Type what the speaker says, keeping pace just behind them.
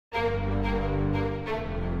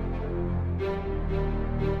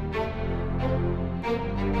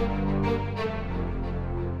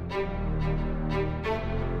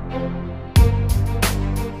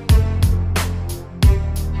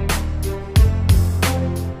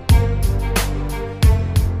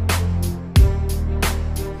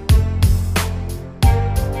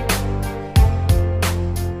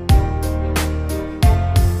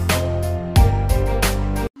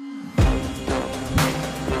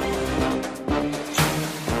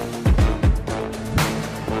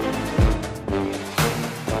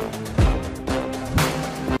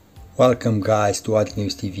Welcome guys to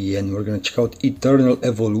AdNews TV, and we're gonna check out Eternal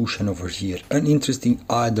Evolution over here. An interesting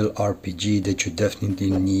idle RPG that you definitely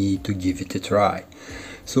need to give it a try.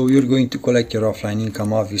 So you're going to collect your offline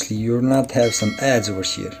income. Obviously you'll not have some ads over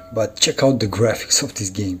here, but check out the graphics of this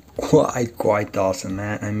game. Quite awesome,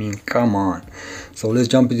 man. I mean, come on. So let's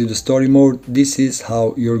jump into the story mode. This is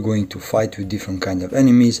how you're going to fight with different kind of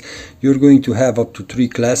enemies. You're going to have up to three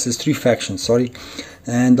factions,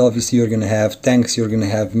 and obviously you're gonna have tanks, you're gonna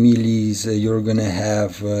have melees, you're gonna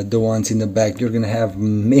have the ones in the back, you're gonna have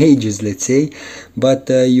mages, let's say, but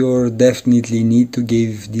you definitely need to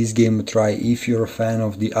give this game a try if you're a fan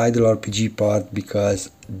of the idle RPG part, because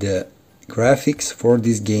the graphics for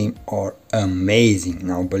this game are amazing.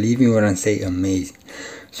 Now believe me when I say amazing.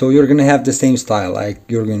 So you're gonna have the same style, like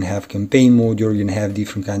you're gonna have campaign mode, you're gonna have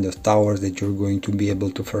different kind of towers that you're going to be able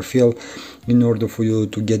to fulfill in order for you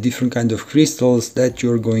to get different kind of crystals that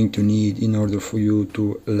you're going to need in order for you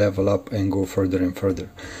to level up and go further and further.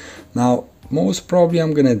 Now most probably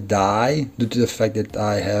I'm gonna die due to the fact that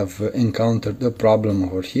I have encountered a problem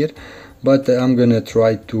over here, but I'm gonna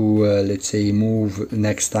try to let's say move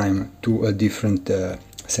next time to a different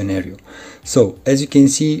scenario. So as you can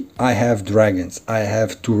see, I have dragons, I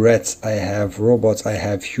have turrets, I have robots, I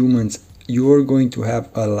have humans. You're going to have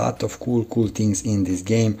a lot of cool things in this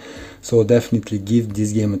game, so definitely give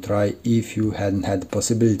this game a try if you hadn't had the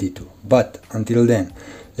possibility to. But until then,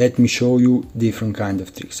 let me show you different kind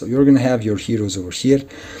of tricks. So you're gonna have your heroes over here,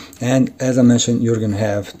 and as I mentioned, you're gonna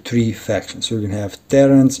have three factions. You're gonna have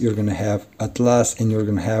Terrans, you're gonna have Atlas, and you're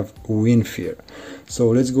gonna have Windfear. So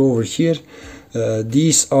let's go over here.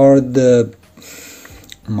 These are the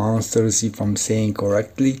monsters, if I'm saying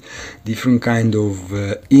correctly. Different kind of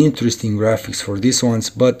interesting graphics for these ones,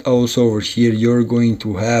 but also over here you're going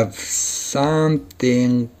to have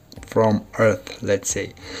something from Earth, let's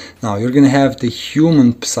say. Now you're gonna have the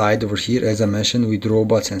human side over here, as I mentioned, with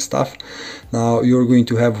robots and stuff. Now you're going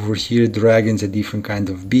to have over here dragons and different kind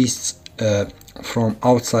of beasts from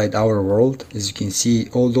outside our world. As you can see,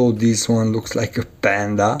 although this one looks like a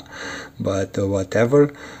panda, but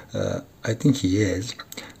whatever, I think he is.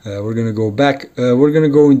 We're gonna go back, we're gonna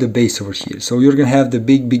go in the base over here. So you're gonna have the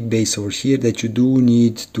big base over here that you do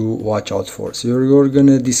need to watch out for. So you're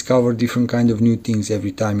gonna discover different kind of new things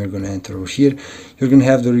every time you're gonna enter over here. You're gonna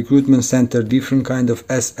have the recruitment center, different kind of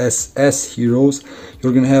SSS heroes.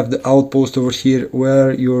 You're gonna have the outpost over here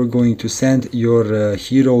where you're going to send your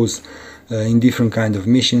heroes in different kind of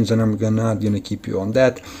missions, and I'm not gonna keep you on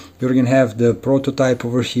that. You're gonna have the prototype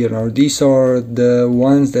over here. Now these are the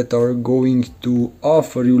ones that are going to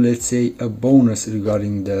offer you, let's say, a bonus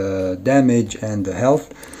regarding the damage and the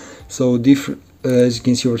health. So different, as you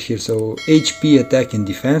can see over here, so HP, attack and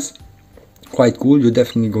defense, quite cool. You're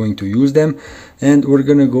definitely going to use them. And we're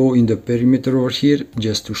gonna go in the perimeter over here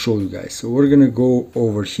just to show you guys. So we're gonna go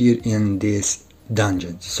over here in this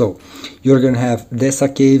dungeon. So you're gonna have Dessa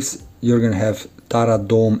Caves, you're gonna have Tara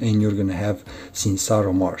Dome, and you're gonna have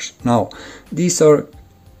Sinsaro Marsh. Now these are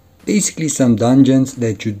basically some dungeons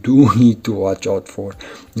that you do need to watch out for.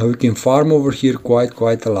 Now you can farm over here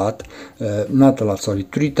quite a lot, not a lot, sorry,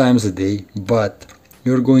 3 times a day, but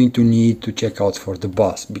you're going to need to check out for the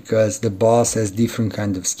boss, because the boss has different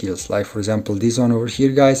kind of skills. Like for example, this one over here,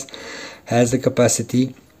 guys, has the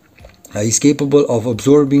capacity, is capable of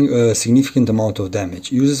absorbing a significant amount of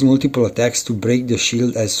damage, uses multiple attacks to break the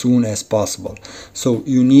shield as soon as possible. So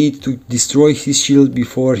you need to destroy his shield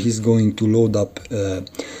before he's going to load up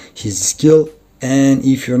his skill, and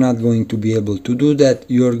if you're not going to be able to do that,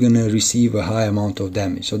 you're gonna receive a high amount of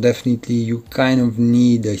damage. So definitely you kind of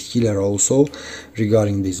need a healer also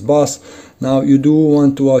regarding this boss. Now you do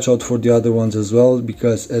want to watch out for the other ones as well,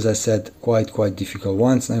 because as I said, quite difficult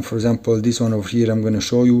ones. And for example, this one over here, I'm going to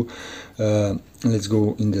show you. Let's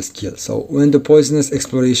go in the skill. So when the poisonous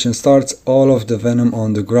exploration starts, all of the venom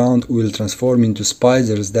on the ground will transform into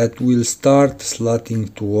spiders that will start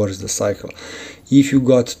slotting towards the cycle. If you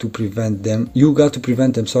got to prevent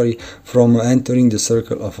them, sorry, from entering the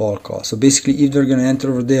circle of all costs. So basically, if they're gonna enter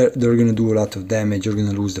over there, they're gonna do a lot of damage, you're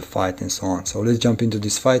gonna lose the fight and so on. So let's jump into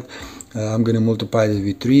this fight. I'm gonna multiply it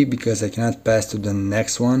with 3 because I cannot pass to the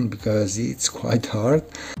next one because it's quite hard.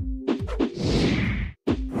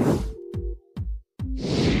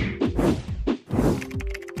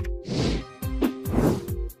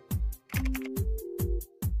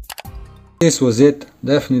 This was it.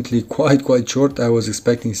 Definitely quite short. I was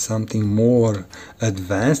expecting something more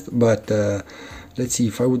advanced, but let's see,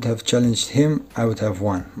 if I would have challenged him, I would have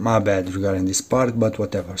won. My bad regarding this part, but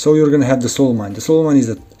whatever. So you're gonna have the Soul Mine. The Soul Mine is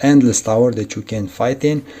an endless tower that you can fight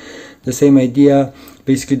in. the same idea,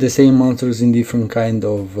 basically the same monsters in different kind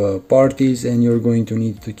of parties, and you're going to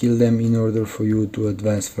need to kill them in order for you to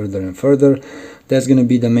advance further and further. That's gonna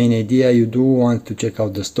be the main idea. You do want to check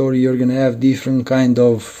out the story. You're gonna have different kind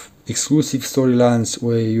of exclusive storylines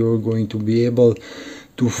where you're going to be able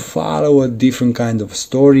to follow a different kind of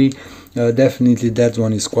story. Definitely that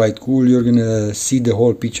one is quite cool. You're gonna see the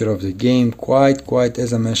whole picture of the game. Quite,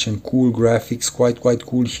 as I mentioned, cool graphics, quite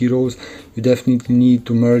cool heroes. You definitely need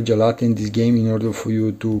to merge a lot in this game in order for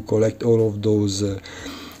you to collect all of those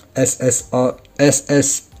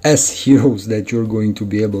SSS heroes that you're going to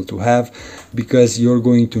be able to have, because you're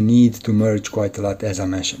going to need to merge quite a lot, as I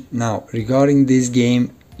mentioned. Now, regarding this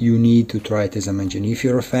game, you need to try it, as I mentioned. If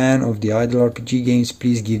you're a fan of the idle RPG games,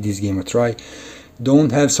 please give this game a try.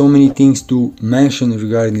 Don't have so many things to mention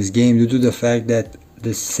regarding this game due to the fact that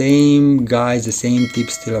the same guys, the same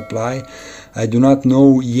tips still apply. I do not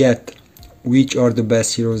know yet which are the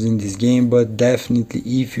best heroes in this game, but definitely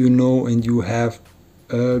if you know and you have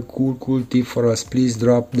a cool tip for us, please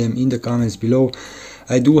drop them in the comments below.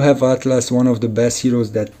 I do have Atlas, one of the best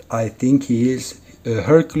heroes that I think he is.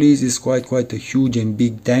 Hercules is quite a huge and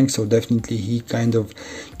big tank, so definitely he kind of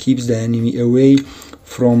keeps the enemy away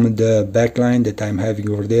from the backline that I'm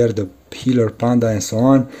having over there, the healer panda and so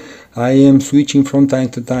on. I am switching from time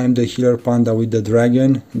to time the healer panda with the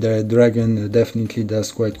dragon. The dragon definitely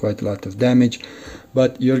does quite a lot of damage,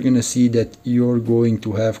 but you're gonna see that you're going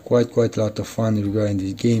to have quite a lot of fun regarding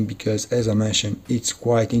this game, because as I mentioned, it's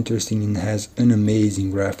quite interesting and has an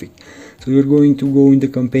amazing graphic. So you're going to go in the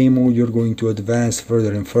campaign mode, you're going to advance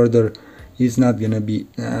further and further. It's not gonna be,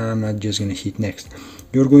 I'm not just gonna hit next.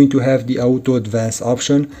 You're going to have the auto advance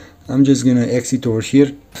option. I'm just gonna exit over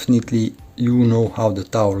here. Definitely you know how the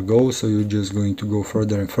tower goes, so you're just going to go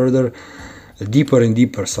further and further, deeper and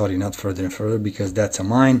deeper, sorry, not further and further, because that's a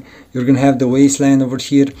mine. You're gonna have the wasteland over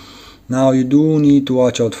here. Now you do need to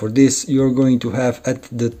watch out for this. You're going to have at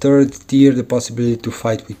the third tier the possibility to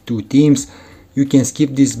fight with 2 teams. You can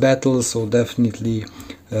skip these battles, so definitely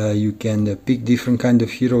you can pick different kind of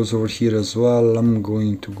heroes over here as well. I'm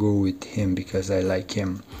going to go with him because I like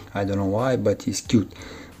him. I don't know why, but he's cute.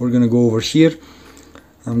 We're gonna go over here.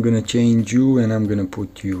 I'm gonna change you and I'm gonna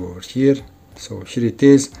put you over here. So here it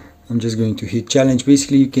is. I'm just going to hit challenge.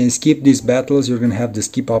 Basically you can skip these battles. You're gonna have the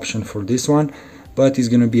skip option for this one, but it's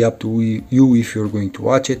gonna be up to you if you're going to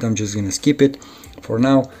watch it. I'm just gonna skip it for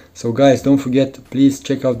now. So guys, don't forget, please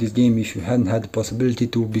check out this game if you hadn't had the possibility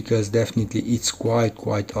to, because definitely it's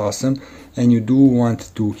quite awesome, and you do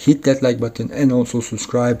want to hit that like button and also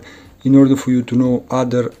subscribe in order for you to know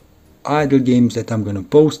other idle games that I'm gonna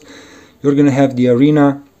post. You're gonna have the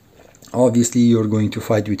arena. Obviously you're going to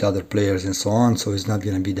fight with other players and so on, so it's not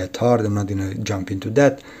gonna be that hard. I'm not gonna jump into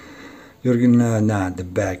that. You're gonna, the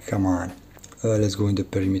back, come on. Let's go in the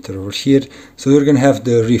perimeter over here. So you're gonna have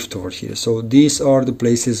the rift over here. So these are the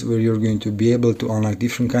places where you're going to be able to unlock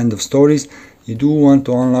different kind of stories. You do want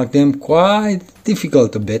to unlock them, quite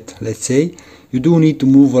difficult a bit, let's say. You do need to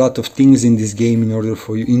move a lot of things in this game in order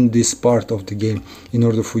for you, in this part of the game, in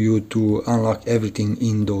order for you to unlock everything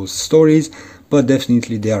in those stories, but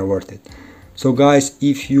definitely they are worth it. So guys,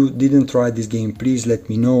 if you didn't try this game, please let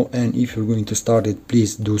me know, and if you're going to start it,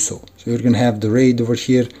 please do so. So you're gonna have the raid over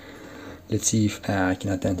here. Let's see if I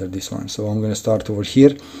cannot enter this one, so I'm gonna start over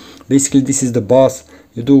here. Basically this is the boss.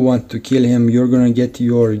 You do want to kill him. You're gonna get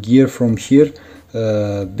your gear from here.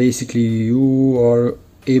 Basically you are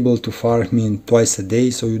able to farm him twice a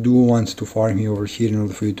day, so you do want to farm him over here in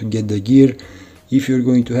order for you to get the gear. If you're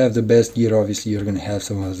going to have the best gear, obviously you're gonna have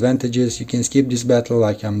some advantages. You can skip this battle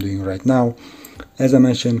like I'm doing right now. As I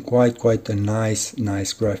mentioned, quite a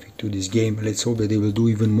nice graphic to this game. Let's hope that they will do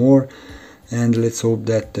even more, and let's hope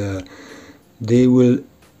that they will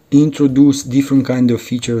introduce different kind of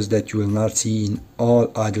features that you will not see in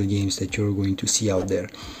all idle games that you're going to see out there.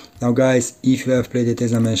 Now guys, if you have played it,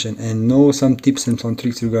 as I mentioned, and know some tips and some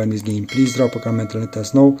tricks regarding this game, please drop a comment and let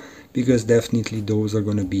us know, because definitely those are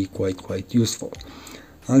going to be quite useful.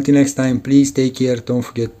 Until next time, please take care. Don't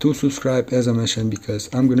forget to subscribe, as I mentioned, because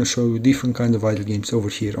I'm going to show you different kind of idle games over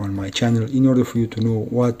here on my channel in order for you to know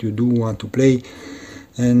what you do want to play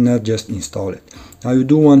and not just install it. Now you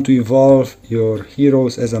do want to evolve your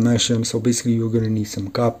heroes, as I mentioned, so basically you're going to need some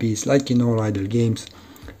copies like in all idle games.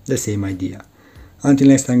 The same idea. Until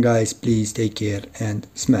next time guys, please take care and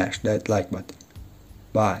smash that like button.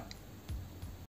 Bye.